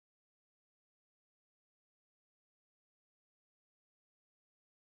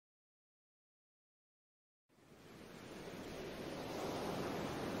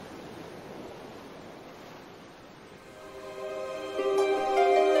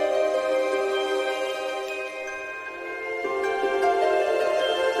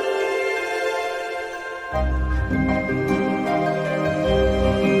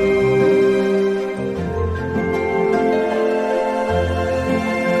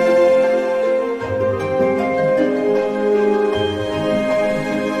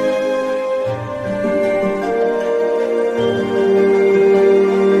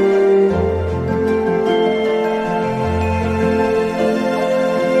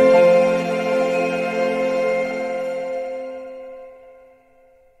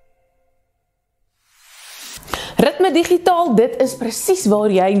RITME Digitaal, dit is presies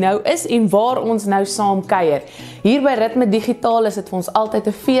waar jy nou is en waar ons nou saam kuier. Hier by RITME Digitaal is dit vir ons altyd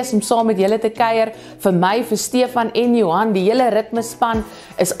 'n fees om saam met julle te kuier. Vir my, vir Stefan en Johan, die hele ritme span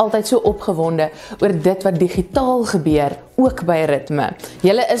is altyd so opgewonde oor dit wat digitaal gebeur, ook by ritme.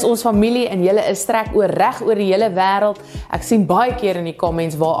 Julle is ons familie en julle is strek reg oor die hele wêreld. Ek sien baie keer in die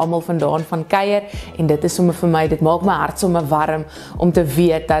comments waar almal vandaan van kuier en dit is sommer vir my, dit maak my hart sommer warm om te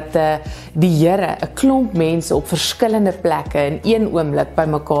weet dat die Here 'n klomp mense op verskillende plekke in een oomblik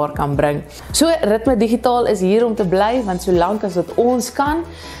bymekaar kan bring. So RITME Digitaal is hier om te bly, want solank as dit ons kan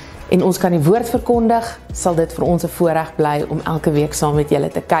en ons kan die woord verkondig, sal dit vir ons 'n voorreg bly om elke week saam met julle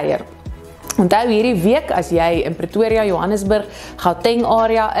te kuier. Onthou hierdie week as jy in Pretoria, Johannesburg, Gauteng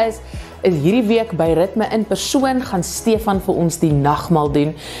area is hierdie week by ritme in persoon gaan Stefan vir ons die nagmaal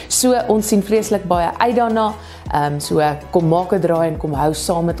doen. So ons sien vreeslik baie uit daarna. So kom maak 'n draai en kom hou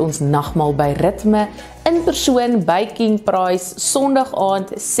saam met ons nagmaal by ritme in persoon by King Price Sondag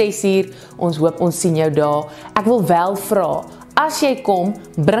aand 6uur. Ons hoop ons sien jou daar. Ek wil wel vra, as jy kom,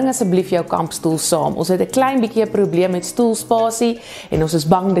 bring asseblief jou kampstoel saam. Ons het 'n klein bietjie 'n probleem met stoelspasie en ons is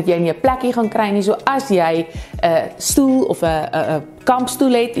bang dat jy nie 'n plekkie gaan kry nie. So as jy 'n stoel of 'n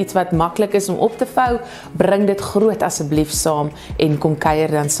kampstoel het, iets wat maklik is om op te vou, bring dit groot asseblief saam en kom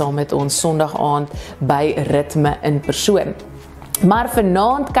kuier dan saam met ons Sondag aand by ritme in persoon. Maar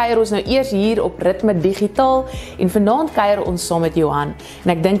vanaand kuier ons nou eers hier op RITME Digitaal en vanaand kuier ons saam met Johan. En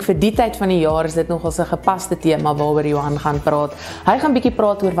ek dink vir die tyd van die jaar is dit nogals 'n gepaste tema waaroor Johan gaan praat. Hy gaan bietjie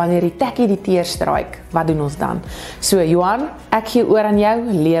praat oor wanneer die tekkie die teer stryk. Wat doen ons dan? So Johan, ek gee oor aan jou.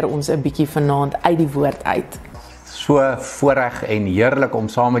 Leer ons 'n bietjie vanaand uit die woord uit. So voorreg en heerlik om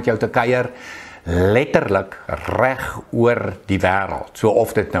saam met jou te kuier. Letterlik reg oor die wêreld. So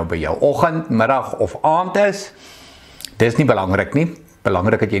of dit nou by jou oggend, middag of aand is, dis nie belangrik nie.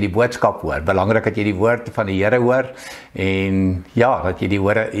 Belangrik dat jy die boodskap hoor. Belangrik dat jy die woord van die Here hoor. En ja, dat jy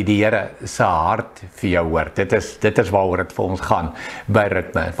die Here se hart vir jou hoor. Dit is waaroor dit vir ons gaan by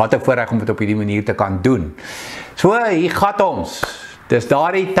ritme. Wat 'n voorreg om dit op hierdie manier te kan doen. So, hier gaan ons. Dis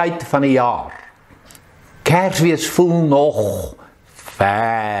daardie tyd van die jaar. Kersfees voel nog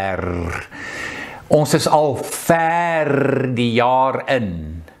ver. Ons is al ver die jaar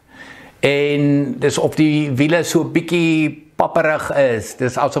in. En dis of die wiele so bietjie papperig is,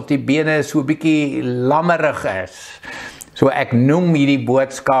 dis asof die bene so bietjie lammerig is. So ek noem hierdie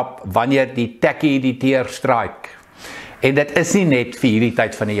boodskap wanneer die tekkie die teer stryk. En dit is nie net vir hierdie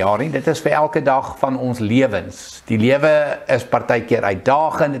tyd van die jaar nie, dit is vir elke dag van ons lewens. Die lewe is partykeer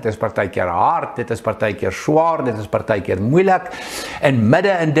uitdagend, dit is partykeer hard, dit is partykeer swaar, dit is partykeer moeilik. En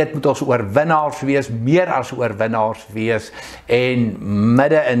midde in dit moet ons oorwinnaars wees, meer as oorwinnaars wees. En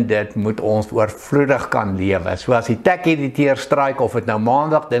midde in dit moet ons oorvloedig kan lewe. So as die tekkie die teer stryk, of dit nou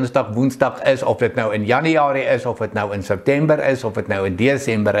maandag, dinsdag, woensdag is, of dit nou in Januarie is, of dit nou in September is, of dit nou in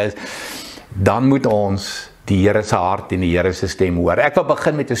Desember is, dan moet ons die Here se hart en die Here se stem hoor. Ek wil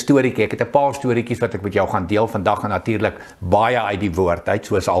begin met 'n storieetjie. Ek het 'n paar storieetjies wat ek met jou gaan deel vandag en natuurlik baie uit die woord uit,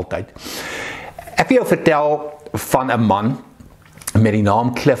 soos altyd. Ek wil jou vertel van 'n man met die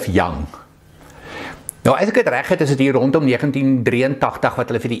naam Cliff Young. Nou, as ek dit reg het, is dit hier rondom 1983 wat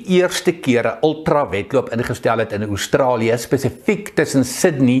hulle vir die eerste keer 'n ultra wedloop ingestel het in Australië, spesifiek tussen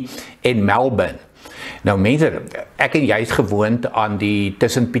Sydney en Melbourne. Nou mense, ek en jy is gewoond aan die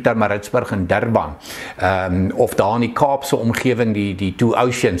tussen Pietermaritzburg en Durban, of daar in die Kaapse omgewing, die Two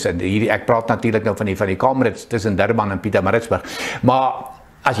Oceans, en hierdie, ek praat natuurlik nou van die Kamerads tussen Durban en Pietermaritzburg, maar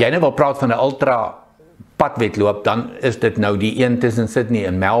as jy nou wil praat van 'n ultra padwedloop, dan is dit nou die een tussen Sydney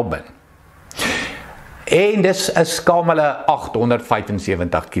en Melbourne. En dis 'n skamele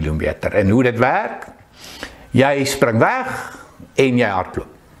 875 km, en hoe dit werk, jy spring weg en jy hardloop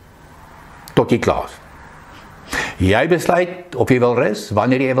tot jy klaar is. Jy besluit of jy wil rus,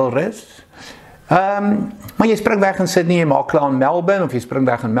 wanneer jy wil rus. Maar jy spring weg in Sydney, jy maak klaar in Melbourne, of jy spring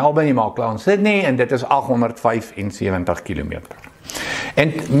weg in Melbourne, jy maak klaar in Sydney, en dit is 875 km.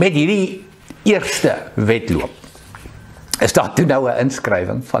 En met hierdie eerste wedloop, is daar toe nou 'n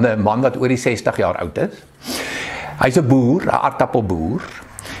inskrywing van 'n man wat oor die 60 jaar oud is. Hy's 'n boer, 'n aardappelboer.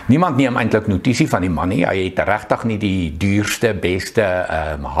 Niemand neem eintlik notisie van die man nie. Hy het regtig nie die duurste, beste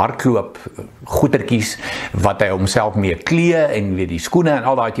hardloop goedertjies wat hy homself mee klee en weer die skoene en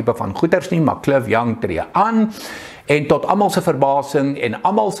al daai tipe van goeders nie, maar Cliff Young tree aan en tot almal se verbasing en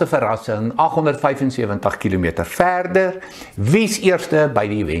almal se verrassing 875 km verder, wie's eerste by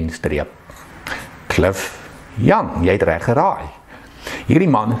die wenstreep? Cliff Young, jy het reg geraai. Hierdie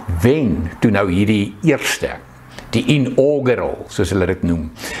man wen toe nou hierdie eerste, die inaugural, soos hulle dit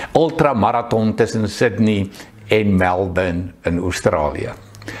noem, ultramarathon tussen Sydney en Melbourne in Australië.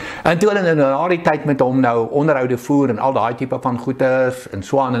 En toe hulle na die tyd met hom nou onderhoude voer en al daai tipe van goeters en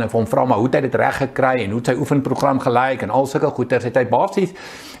swaan en hom vra maar hoe het hy dit reg gekry en hoe het sy oefenprogram gelyk en al sulke goeters, het hy basies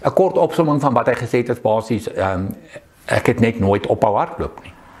 'n kort opsomming van wat hy gesê het is basies ek het net nooit ophou hardloop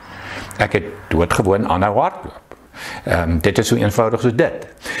nie. Ek het doodgewoon aanhou hardloop. Dit is so eenvoudig soos dit.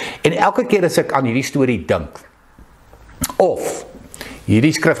 En elke keer as ek aan hierdie storie dink, of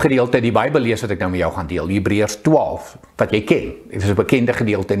hierdie skrifgedeelte in die Bybel lees wat ek nou met jou gaan deel, Hebreërs 12, wat jy ken, dit is 'n bekende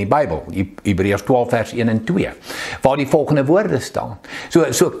gedeelte in die Bybel, Hebreërs 12 vers 1 en 2, waar die volgende woorde staan.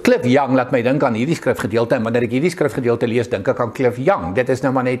 So Cliff Young laat my dink aan hierdie skrifgedeelte, en wanneer ek hierdie skrifgedeelte lees, dink ek aan Cliff Young. Dit is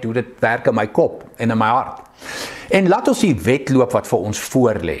nou maar net hoe dit werk in my kop en in my hart. En laat ons die wedloop wat vir ons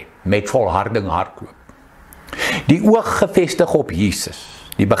voorlê, met volharding hardloop. Die oog gefestig op Jesus,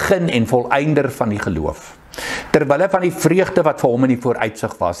 die begin en volëinder van die geloof. Terwille van die vreugde wat vir hom in die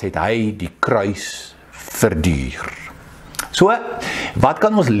vooruitsig was, het hy die kruis verduur. So, wat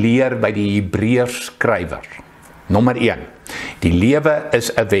kan ons leer by die Hebreërs skrywer? Nommer 1, die lewe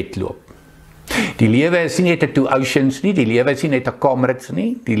is 'n wedloop. Die lewe is nie net 'n 2 Oceans nie, die lewe is nie net 'n Comrades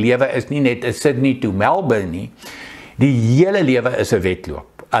nie, die lewe is nie net 'n Sydney to Melbourne nie, die hele lewe is 'n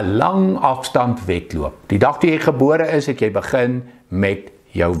wedloop, 'n lang afstand wedloop. Die dag toe jy gebore is, het jy begin met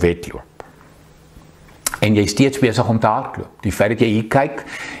jou wedloop. En jy is steeds besig om te hardloop. Die feit dat jy hier kyk,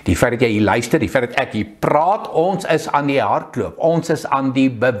 die feit dat jy hier luister, die feit dat ek hier praat, ons is aan die hardloop, ons is aan die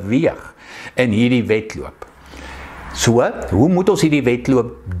beweeg in hierdie wedloop. So, hoe moet ons hierdie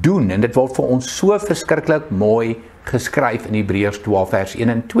wedloop doen? En dit word vir ons so verskriklik mooi geskryf in Hebreërs 12 vers 1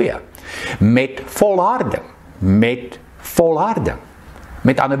 en 2. Met volharding, met volharding.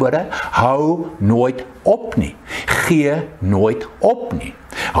 Met ander woorde, hou nooit op nie. Gee nooit op nie.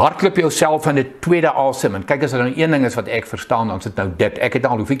 Hardloop jouself in 'n tweede asem. En kyk, as er nou een ding is wat ek verstaan, dan is dit nou dit. Ek het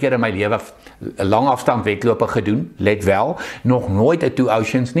al hoeveel keer in my lewe 'n lang afstand wedlope gedoen. Let wel, nog nooit 'n 2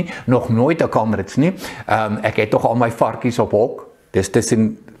 Oceans nie, nog nooit 'n Comrades nie. Ek het tog al my varkies op hok.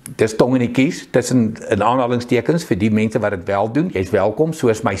 Dis tong in die kies, tussen in aanhalingstekens vir die mense wat dit wel doen. Jy's welkom,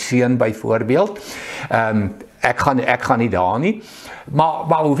 soos my seun byvoorbeeld. Ek gaan nie daar nie.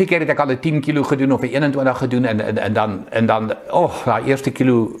 Maar hoeveel keer het ek al 'n 10 kilo gedoen of 'n 21 gedoen en dan daai eerste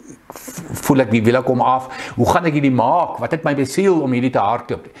kilo voel ek die wiele kom af. Hoe gaan ek hierdie maak? Wat het my besiel om hierdie te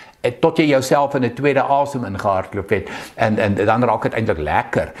hardloop? Tot jy jouself in 'n tweede asem ingehardloop het en dan raak dit eintlik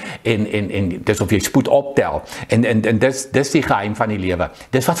lekker en dis of jy spoed optel en dis die geheim van die lewe.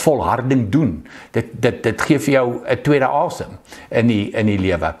 Dis wat volharding doen. Dit gee vir jou 'n tweede asem in die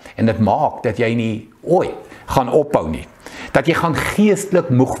lewe en dit maak dat jy nie ooit gaan ophou nie. Dat jy gaan geestelik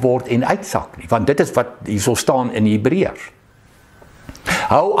moeg word en uitsak nie, want dit is wat hierso staan in Hebreërs.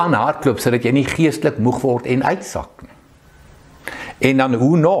 Hou aan hardloop sodat jy nie geestelik moeg word en uitsak nie. En dan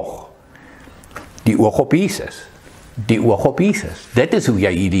hoe nog? Die oog op Jesus. Die oog op Jesus. Dit is hoe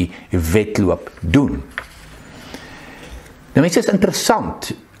jy hierdie wedloop doen. Nou mense, is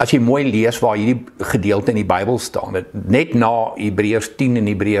interessant as jy mooi lees waar hierdie gedeelte in die Bybel staan, net na Hebreërs 10 en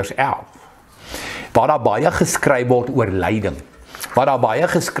Hebreërs 11. Waar daar baie geskryf word oor lyding, waar daar baie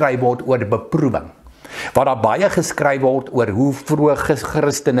geskryf word oor beproewing, waar daar baie geskryf word oor hoe vroeë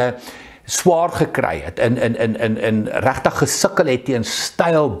Christene swaar gekry het en regtig gesukkel het teen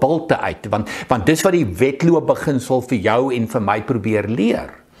styl bulte uit, want dis wat die wedloop beginsel vir jou en vir my probeer leer.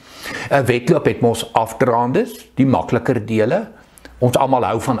 'n Wedloop het mos afdraandes, die makliker dele. Ons almal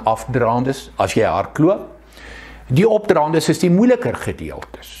hou van afdraandes as jy hardloop. Die opdraandes is die moeiliker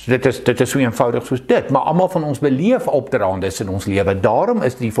gedeeltes. Dit is so eenvoudig soos dit, maar almal van ons beleef opdraandes in ons lewe. Daarom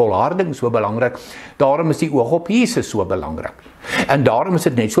is die volharding so belangrik. Daarom is die oog op Jesus so belangrik. En daarom is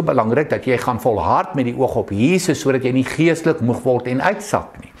dit net so belangrik dat jy gaan volhard met die oog op Jesus sodat jy nie geestelik moeg word en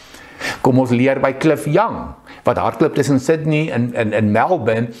uitsak nie. Kom ons leer by Cliff Young wat hardloop tussen Sydney en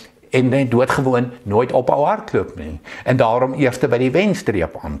Melbourne en net doodgewoon nooit ophou hardloop nie. En daarom eerste by die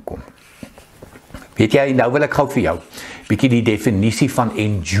wenstreep aankom. Weet jy, nou wil ek gou vir jou bietjie die definisie van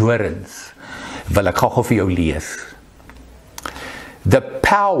endurance wil ek gou vir jou lees. The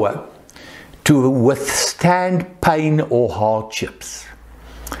power to withstand pain or hardships.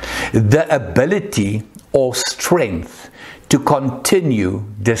 The ability or strength to continue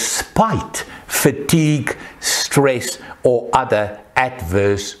despite fatigue, stress or other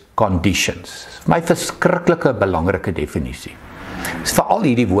adverse conditions. My verskriklike belangrike definisie. Dis vir al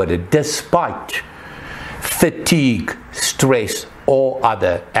hierdie woorde, despite fatigue, stress or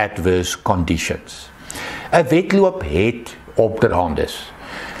other adverse conditions. 'n Wedloop het opdraandes.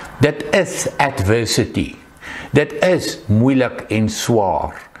 Dit is adversity. Dit is moeilik en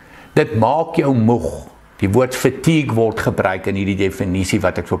swaar. Dit maak jou moeg. Die woord fatigue word gebruik in hierdie definisie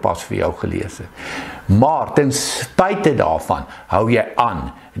wat ek sopas vir jou gelees het. Maar ten spyte daarvan, hou jy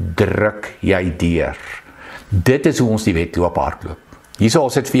aan, druk jy deur. Dit is hoe ons die wedloop hardloop. Hierso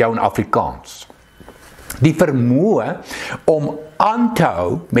is dit vir jou in Afrikaans. Die vermoë om aan te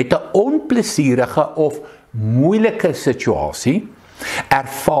hou met 'n onplesierige of moeilike situasie,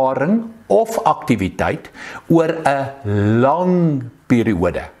 ervaring of aktiwiteit oor 'n lang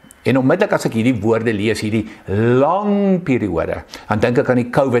periode. En onmiddellik as ek hierdie woorde lees, hierdie lang periode, dan dink ek aan die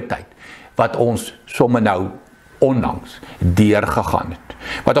COVID-tyd, wat ons sommer nou onlangs deurgegaan het.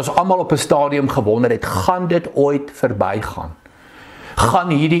 Wat ons almal op 'n stadium gewonder het, gaan dit ooit verbygaan? Gaan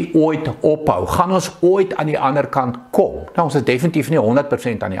hierdie ooit ophou? Gaan ons ooit aan die ander kant kom? Nou, ons is definitief nie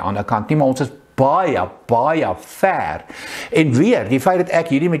 100% aan die ander kant nie, maar ons is baie ver. En weer, die feit dat ek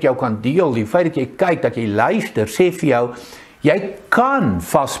hierdie met jou kan deel, die feit dat jy kyk, dat jy luister, sê vir jou, jy kan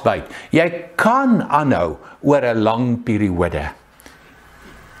vasbyt, jy kan aanhou oor 'n lang periode.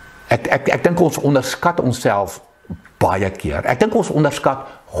 Ek dink ons onderskat onsself baie keer. Ek dink ons onderskat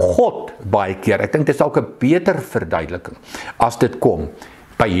God baie keer. Ek dink dit is dalk 'n beter verduideliking as dit kom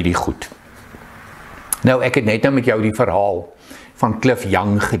by hierdie goed. Nou, ek het net met jou die verhaal van Cliff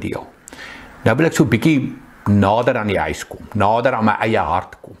Young gedeel. Nou wil ek so 'n bietjie nader aan die huis kom, nader aan my eie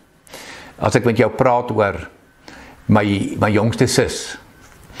hart kom. As ek met jou praat oor my jongste sis.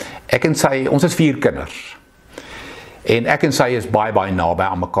 Ek en sy, ons is 4 kinders. En ek en sy is baie naby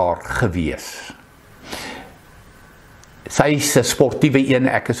aan mekaar gewees. Sy is 'n sportiewe een,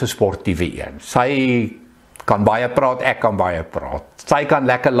 ek is 'n sportiewe een. Sy kan baie praat, ek kan baie praat. Sy kan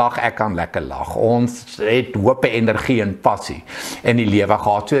lekker lag, ek kan lekker lag. Ons het hoop, energie en passie in die lewe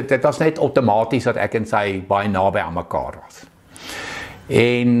gehad. So dit was net outomaties dat ek en sy baie naby aan mekaar was.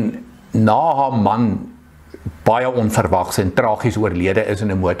 En na haar man baie onverwags en tragies oorlede is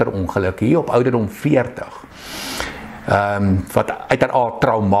in 'n motorongeluk hier op ouderdom 40. Wat uiteraard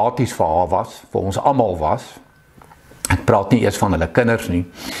traumaties vir haar was, vir ons almal was. Ek praat nie eers van hulle kinders nie.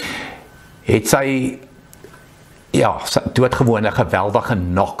 Het sy doodgewoon 'n geweldige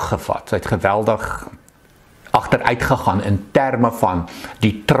nok gevat. Sy het geweldig agteruit gegaan in terme van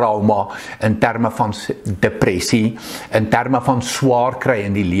die trauma, in terme van depressie, in terme van swaar kry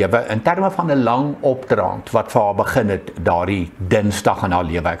in die lewe, in terme van 'n lang opdraand wat vir haar begin het daardie Dinsdag in haar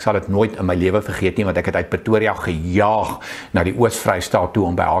lewe. Ek sal dit nooit in my lewe vergeet nie, want ek het uit Pretoria gejaag na die Oos-Vrystaat toe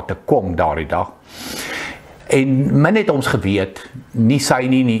om by haar te kom daardie dag. En min het ons geweet, nie sy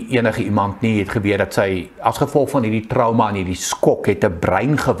nie enige iemand nie, het geweet dat sy as gevolg van hierdie trauma en hierdie skok het 'n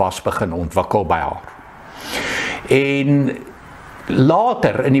breingewas begin ontwikkel by haar. En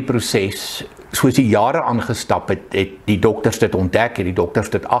later in die proses, soos die jare aangestap het die dokters dit ontdek, het die dokters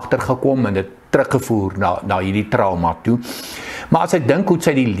dit agtergekom en dit teruggevoer na hierdie trauma toe. Maar as ek dink hoe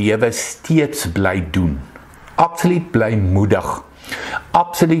sy die lewe steeds bly doen, absoluut bly moedig,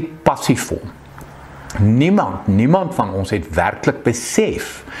 absoluut passievol. Niemand van ons het werklik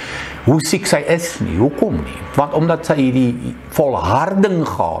besef hoe siek sy is nie, hoekom nie? Want omdat sy hierdie volharding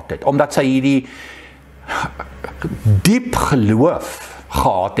gehad het, omdat sy hierdie diep geloof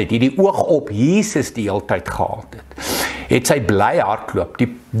gehad het, hierdie oog op Jesus die hele tyd gehad het sy bly hardloop,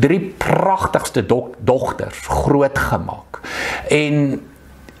 die 3 pragtigste dogters grootgemaak. En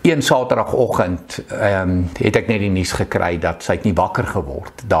een Saterdagoggend het ek net die nuus gekry dat sy het nie wakker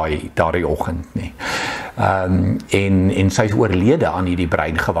geword daardie oggend nie. En sy is oorlede aan hierdie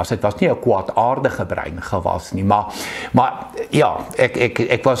breingewas. Dit was nie 'n kwaadaardige breingewas nie, maar ja,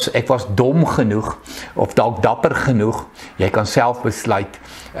 ek was dom genoeg of dalk dapper genoeg. Jy kan self besluit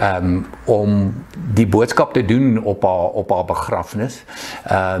om die boodskap te doen op haar begrafnis.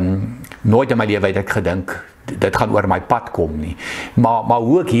 Nooit in my lewe het ek gedink dit gaan oor my pad kom nie. Maar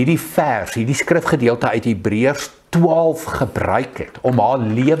hoe ek hierdie vers, hierdie skrifgedeelte uit Hebreërs 12 gebruik het om haar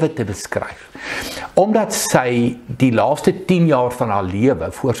lewe te beskryf. Omdat sy die laaste 10 jaar van haar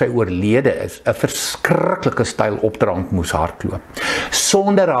lewe, voor sy oorlede is, 'n verskriklike styl opdraand moes hardloop.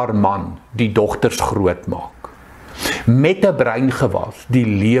 Sonder haar man die dogters grootmaak. Met 'n breingewas die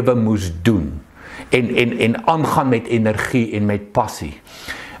lewe moes doen. En aangaan met energie en met passie.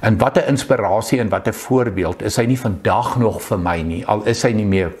 En wat 'n inspirasie en wat 'n voorbeeld is sy nie vandag nog vir my nie, al is sy nie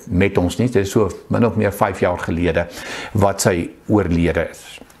meer met ons nie, dit is so min of meer 5 jaar gelede wat sy oorlede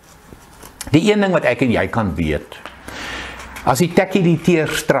is. Die een ding wat ek en jy kan weet, as die tekkie die teer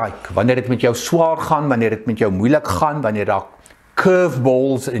stryk, wanneer dit met jou swaar gaan, wanneer dit met jou moeilik gaan, wanneer daar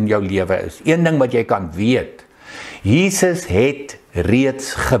curveballs in jou lewe is, een ding wat jy kan weet, Jesus het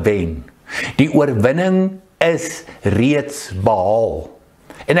reeds gewen. Die oorwinning is reeds behaal.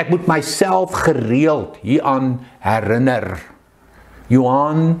 En ek moet myself gereeld hieraan herinner.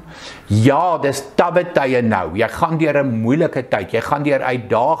 Johan, ja, dis tawe tye nou, jy gaan deur 'n moeilike tyd, jy gaan deur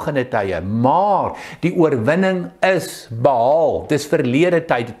uitdagende tye, maar die oorwinning is behaal, dis verlede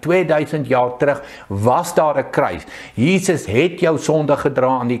tyd, 2000 jaar terug, was daar 'n kruis, Jesus het jou sonde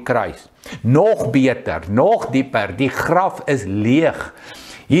gedra aan die kruis, nog beter, nog dieper, die graf is leeg,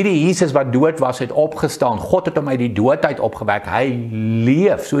 hierdie Jesus wat dood was, het opgestaan, God het hom uit die dood uit opgewek, hy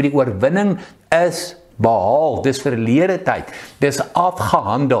leef, so die oorwinning is behaal, dis verlede tyd, dis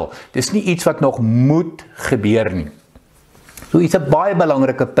afgehandel, dis nie iets wat nog moet gebeur nie. So iets 'n baie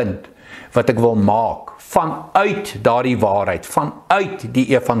belangrike punt wat ek wil maak, vanuit daardie waarheid, vanuit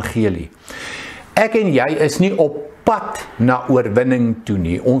die evangelie. Ek en jy is nie op pad na oorwinning toe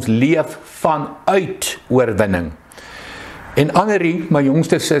nie, ons leef vanuit oorwinning. En Annerie, my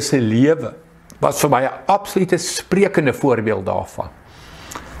jongste sis se lewe, was vir my 'n absolute sprekende voorbeeld daarvan.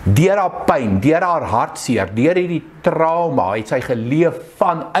 Deur haar pyn, deur haar hartseer, deur hierdie trauma, het sy geleef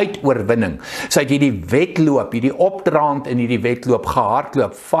vanuit oorwinning. Sy het hierdie wedloop, hierdie opdraand in hierdie wedloop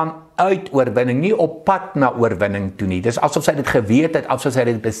gehardloop vanuit oorwinning, nie op pad na oorwinning toe nie. Dis asof sy dit geweet het, asof sy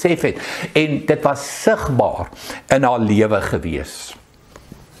dit besef het, en dit was sigbaar in haar lewe gewees.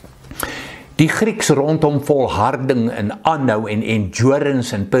 Die Grieks rondom volharding en aanhou en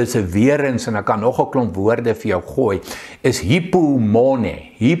endurance en perseverance, en ek kan nog 'n klomp woorde vir jou gooi, is hypomone,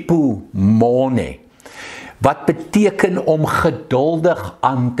 wat beteken om geduldig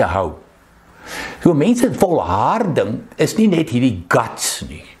aan te hou. So mense, volharding is nie net hierdie guts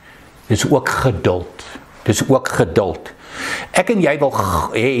nie, dis ook geduld, Ek en jy wil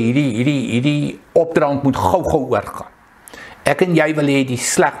hê hierdie opdraand moet gou-gou oorgaan. Ek en jy wil hê die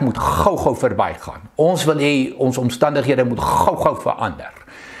sleg moet gou-gou verbygaan. Ons wil hê ons omstandighede moet gou-gou verander.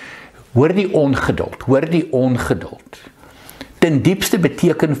 Hoor die ongeduld. Ten diepste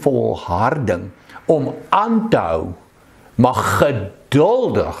beteken volharding om aan te hou, maar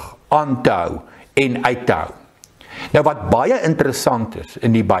geduldig aan te hou en uit te hou. Nou wat baie interessant is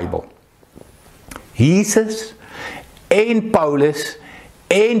in die Bybel, Jesus en Paulus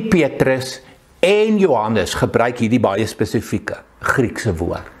en Petrus en Johannes gebruik hierdie baie spesifieke Griekse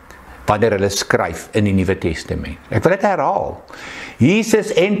woord wanneer hulle skryf in die Nuwe Testament. Ek wil dit herhaal.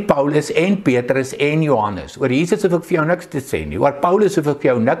 Jesus en Paulus en Petrus en Johannes. Oor Jesus hoef ek vir jou niks te sê nie. Oor Paulus hoef ek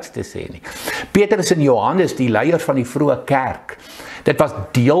vir jou niks te sê nie. Petrus en Johannes, die leiers van die vroeë kerk, dit was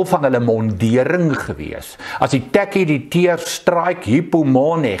deel van hulle mondering gewees. As die tekkie die teer stryk,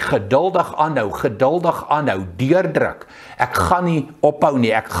 hypomone, geduldig aanhou, deurdruk. Ek gaan nie ophou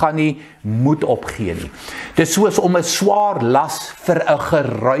nie, ek gaan nie moed opgee nie. Dis soos om 'n swaar las vir 'n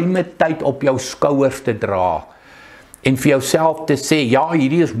geruime tyd op jou skouers te dra. En vir jouself te sê, ja,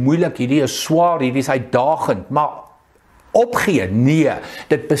 hierdie is moeilik, hierdie is swaar, hierdie is uitdagend, maar opgee, nee,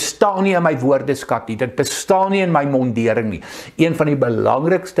 dit bestaan nie in my woordeskat nie, dit bestaan nie in my mondering nie. Een van die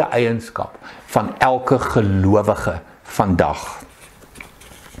belangrikste eienskap van elke gelowige vandag.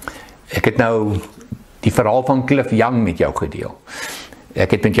 Ek het nou die verhaal van Cliff Young met jou gedeel.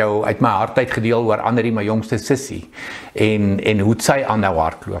 Ek het met jou uit my hart uit gedeel oor Annerie, my jongste sussie, en hoe sy aanhou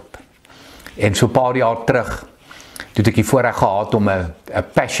hardloop. En so 'n paar jaar terug, toe ek die voorreg gehad om 'n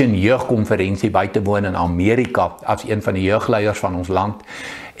Passion jeugkonferensie by te woon in Amerika, as een van die jeugleiers van ons land,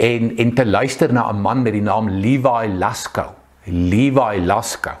 en te luister na 'n man met die naam Levi Laskow.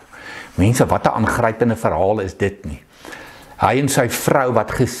 Mense, wat 'n aangrypende verhaal is dit nie. Hy en sy vrou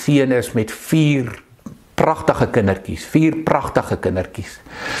wat geseën is met 4 pragtige kindertjies.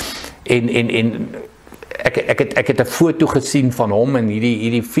 En ek het 'n foto gesien van hom en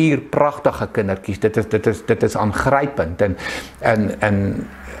hierdie 4 pragtige kindertjies. Dit is aangrypend en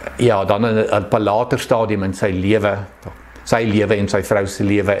ja, dan in 'n later stadium in sy lewe en sy vrou se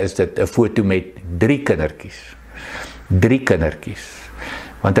lewe is dit 'n foto met 3 kindertjies. 3 kindertjies.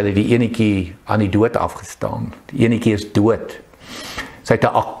 Want hulle het die enetjie aan die dood afgestaan. Die enetjie is dood. Sy het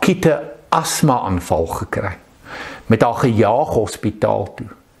 'n akute asma-aanval gekry. Met haar gejaag hospitaal toe.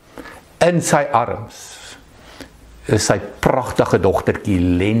 In sy arms is sy pragtige dogtertjie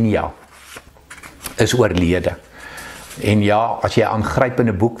Lenya is oorlede. En ja, as jy 'n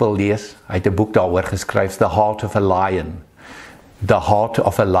aangrypende boek wil lees, hy het 'n boek daaroor geskryf, The Heart of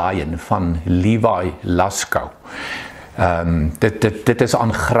a Lion van Levi Laskow. Dit is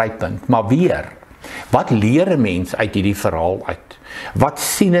aangrypend, maar weer, wat leer 'n mens uit hierdie verhaal uit? Wat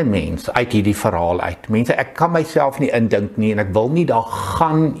sien 'n mens uit hierdie verhaal uit? Mense, ek kan myself nie indink nie en ek wil nie daar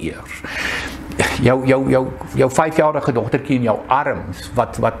gaan eers. jou 5-jarige dogtertjie in jou arms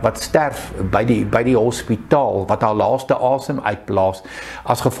wat sterf by die hospitaal, wat haar laaste asem uitblaas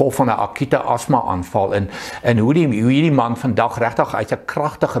as gevolg van 'n akute asma aanval, en hoe hierdie man vandag regtig, hy's 'n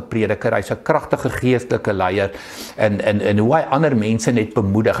kragtige prediker, hy's 'n kragtige geestelike leier, en hoe hy ander mense net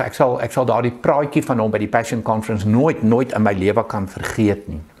bemoedig. Ek sal daardie praatjie van hom by die Passion Conference nooit in my lewe kan vergeet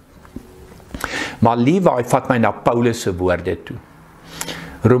nie. Maar Levi vat my na Paulus se woorde toe.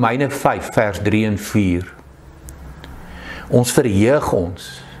 Romeine 5 vers 3 en 4. Ons verheug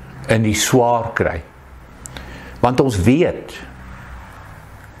ons in die swaar kry, want ons weet,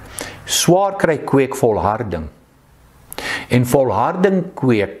 swaar kry kweek volharding, en volharding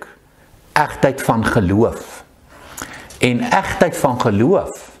kweek egtheid van geloof, en egtheid van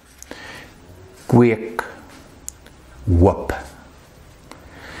geloof kweek hoop.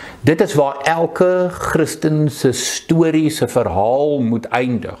 Dit is waar elke Christen se storie, se verhaal moet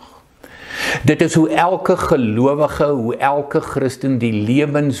eindig. Dit is hoe elke gelowige, hoe elke Christen die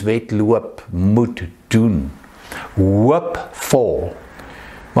lewenswedloop moet doen. Hoopvol.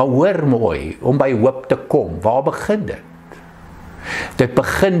 Maar hoor mooi, om by hoop te kom, waar begin dit? Dit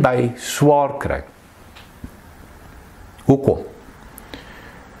begin by swaar kry. Hoekom?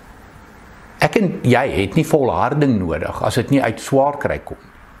 Ek en jy het nie volharding nodig as dit nie uit swaar kry kom.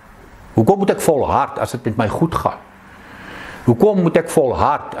 Hoekom moet ek volhard as dit met my goed gaan? Hoekom moet ek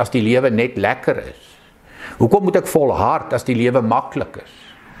volhard as die lewe net lekker is? Hoekom moet ek volhard as die lewe maklik is?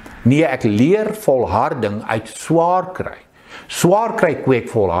 Nee, ek leer volharding uit swaar kry. Swaar kry kweek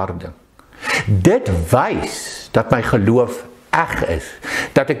volharding. Dit wys dat my geloof eg is,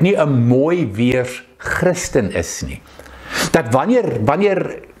 dat ek nie 'n mooi weer Christen is nie. Dat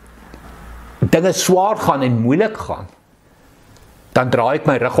wanneer dinge swaar gaan en moeilik gaan, dan draai ek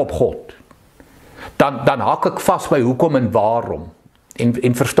my rug op God. Dan hak ek vas by hoekom en waarom.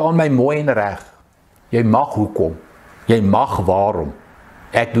 En verstaan my mooi en reg. Jy mag hoekom, jy mag waarom.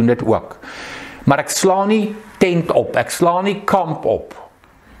 Ek doen dit ook. Maar ek slaan nie tent op, ek slaan nie kamp op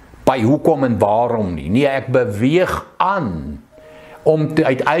by hoekom en waarom nie. Nee, ek beweeg aan om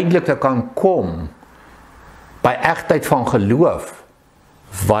uiteindelik te kan kom by egtheid van geloof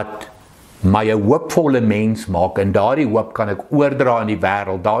wat my 'n hoopvolle mens maak, en daardie hoop kan ek oordra in die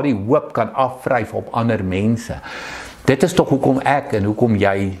wêreld, daardie hoop kan afvryf op ander mense. Dit is tog hoekom ek en hoekom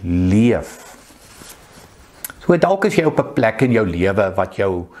jy leef. So dalk is jy op 'n plek in jou lewe wat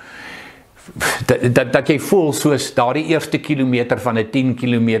jou dat jy voel soos daardie eerste kilometer van 'n 10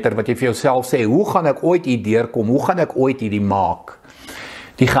 kilometer wat jy vir jouself sê, hoe gaan ek ooit hier deurkom? Hoe gaan ek ooit hierdie maak?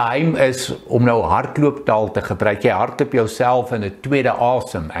 Die geheim is om nou hardlooptaal te gebruik. Jy hardloop jouself in 'n tweede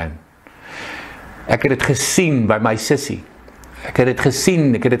asem in. Ek het dit gesien by my sussie. Ek het dit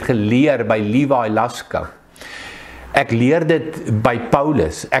gesien, ek het dit geleer by Levi Lascaux. Ek leer dit by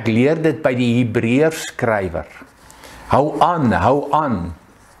Paulus. Ek leer dit by die Hebreërs skrywer. Hou aan.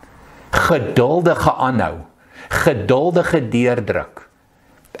 Geduldige aanhou. Geduldige deurdruk.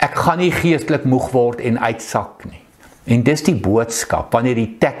 Ek gaan nie geestelik moeg word en uitsak nie. En dis die boodskap wanneer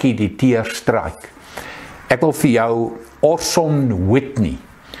die tekkie die teer stryk. Ek wil vir jou Orson Whitney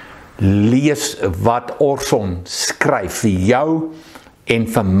lees wat Orson skryf vir jou en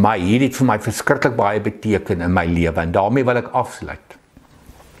vir my. Hierdie het vir my verskriklik baie beteken in my lewe, en daarmee wil ek afsluit.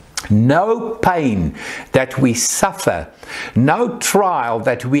 No pain that we suffer, no trial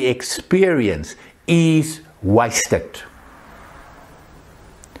that we experience is wasted.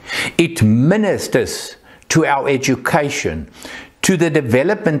 It ministers to our education, to the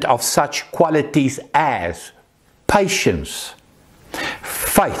development of such qualities as patience,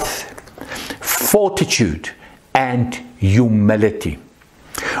 faith, fortitude, and humility.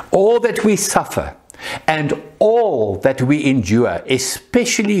 All that we suffer and all that we endure,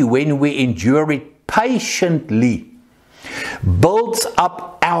 especially when we endure it patiently, builds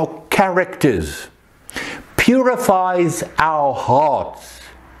up our characters, purifies our hearts,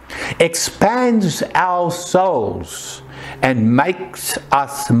 expands our souls, and makes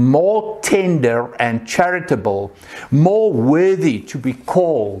us more tender and charitable, more worthy to be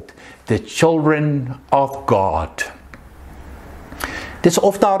called the children of God. Dis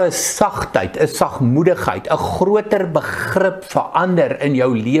of daar 'n sagtheid, 'n sagmoedigheid, 'n groter begrip vir ander in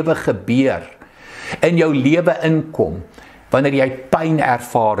jou lewe gebeur, in jou lewe inkom, wanneer jy pyn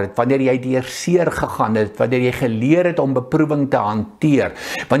ervaar het, wanneer jy deur seer gegaan het, wanneer jy geleer het om beproewing te hanteer,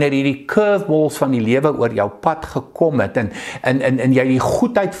 wanneer jy die curveballs van die lewe oor jou pad gekom het, en jy die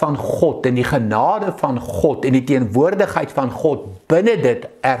goedheid van God, en die genade van God, en die teenwoordigheid van God binne dit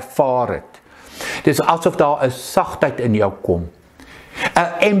ervaar het. Dis asof daar 'n sagtheid in jou kom,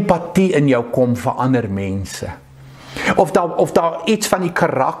 'n empatie in jou kom vir ander mense. Of daar iets van die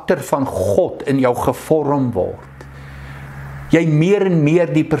karakter van God in jou gevorm word. Jy meer en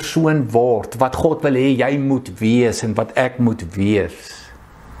meer die persoon word wat God wil hê jy moet wees en wat ek moet wees.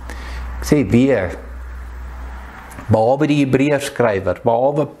 Ek sê weer, behalwe die Hebreërs skrywer,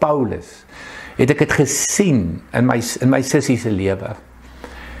 behalwe Paulus, het ek dit gesien in my sussie se lewe.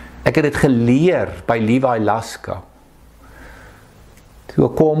 Ek het dit geleer by Levi Laska. So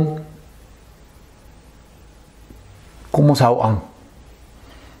kom ons hou aan.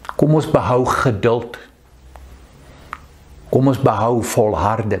 Kom ons behou geduld. Kom ons behou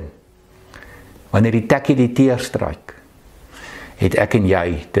volharding. Wanneer die tekkie die teer stryk, het ek en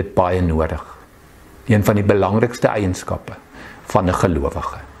jy dit baie nodig. Een van die belangrikste eienskappe van 'n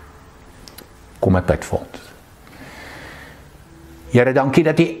gelowige. Kom ek bid vir ons. Here, dankie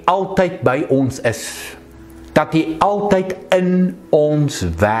dat U altyd by ons is. Dat U altyd in ons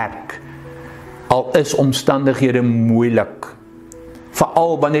werk. Al is omstandighede moeilik.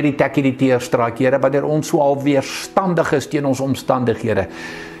 Veral wanneer die tekkie die teer stryk, Here, wanneer ons so al weerstandig is teen ons omstandighede,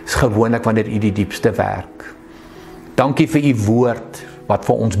 is gewoonlik wanneer U die diepste werk. Dankie vir U woord, wat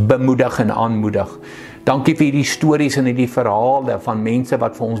vir ons bemoedig en aanmoedig. Dankie vir die stories en die verhale van mense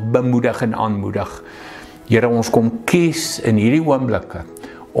wat vir ons bemoedig en aanmoedig. Here, ons kom kies in hierdie oomblikke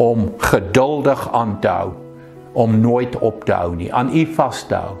om geduldig aan te hou, om nooit op te hou nie, aan U vas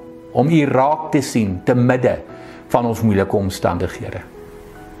te hou, om U raak te sien te midde van ons moeilike omstandighede.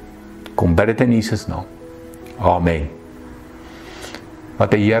 Kom bid dit in Jesus naam. Amen.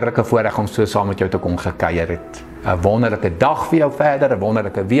 Wat 'n heerlike voorreg om so saam met jou te kon gekuier het. 'n Wonderlike dag vir jou verder, 'n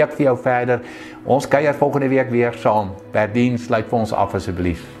wonderlike week vir jou verder. Ons kuier volgende week weer saam. Berdien, sluit vir ons af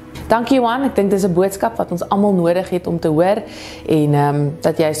asseblief. Dankie Johan, ek dink dis 'n boodskap wat ons almal nodig het om te hoor en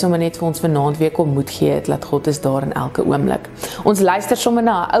dat jy sommer net vir ons vanaand weer kom moed gee het, dat God is daar in elke oomblik. Ons luister sommer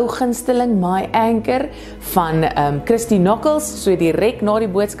na 'n ou gunsteling, My Anchor van Christy Knuckles, so direk na die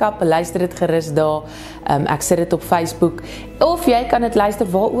boodskap, luister dit gerus daar. Ek sit dit op Facebook, of jy kan dit luister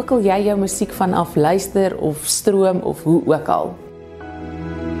waar ook al jy jou musiek van af luister of stroom of hoe ook al.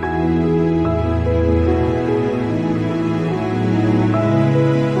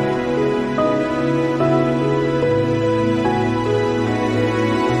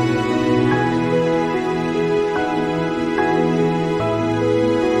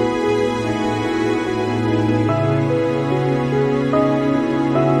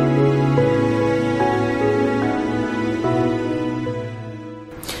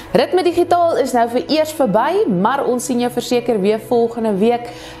 Ritme Digitaal is nou vir eers verby, maar ons sien jou verseker weer volgende week.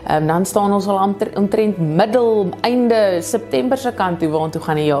 Dan staan ons al omtrent middel, einde September se kant toe waartoe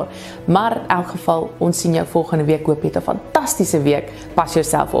gaan die jaar. Maar in elk geval, ons sien jou volgende week. Hoop jy het 'n fantastiese week. Pas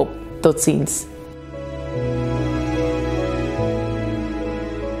jouself op. Totsiens.